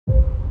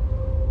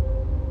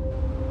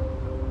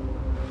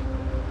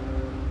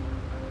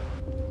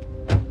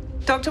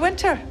Dr.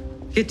 Winter,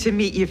 good to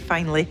meet you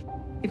finally.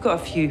 You've got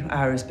a few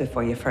hours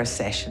before your first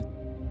session.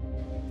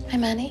 Hi,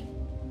 Manny.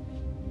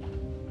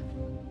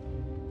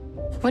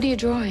 What are you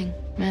drawing,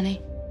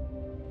 Manny?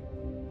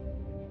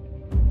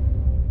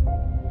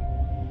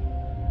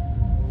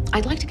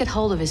 I'd like to get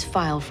hold of his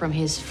file from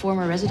his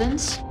former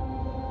residence.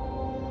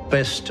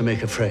 Best to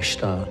make a fresh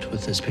start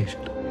with this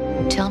patient.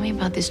 Tell me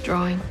about this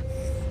drawing.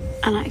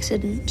 An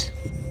accident.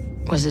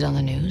 Was it on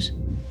the news?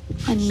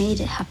 I made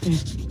it happen.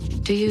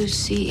 Do you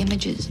see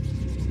images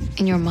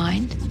in your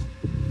mind?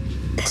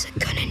 There's a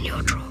gun in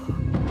your drawer.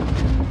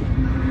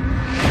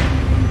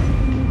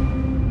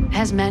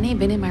 Has Manny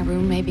been in my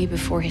room maybe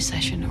before his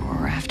session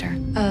or after?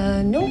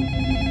 No.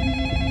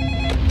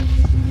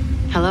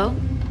 Hello?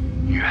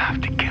 You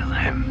have to kill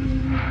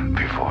him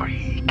before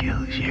he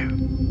kills you.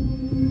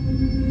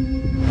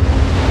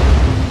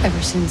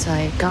 Ever since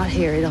I got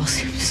here, it all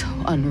seems so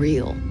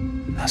unreal.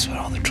 That's where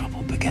all the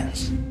trouble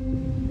begins.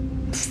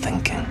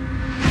 Thinking.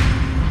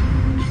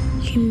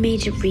 You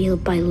made it real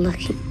by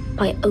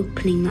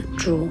opening that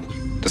drawer.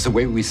 Does the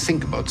way we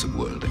think about the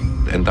world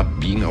end up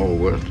being our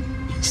world?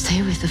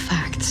 Stay with the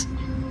facts.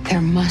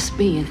 There must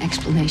be an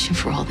explanation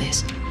for all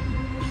this.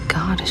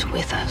 God is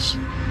with us.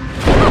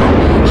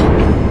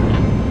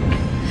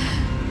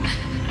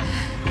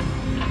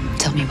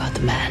 Tell me about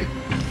the man.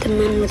 The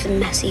man with the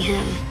messy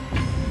hair.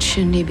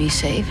 Shouldn't he be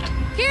saved?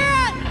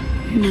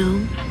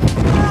 No.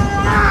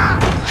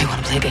 I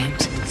want to play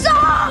games.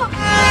 Stop!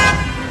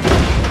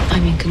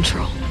 I'm in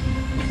control.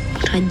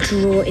 What I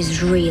draw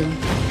is real.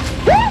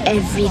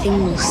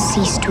 Everything will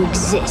cease to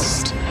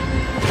exist.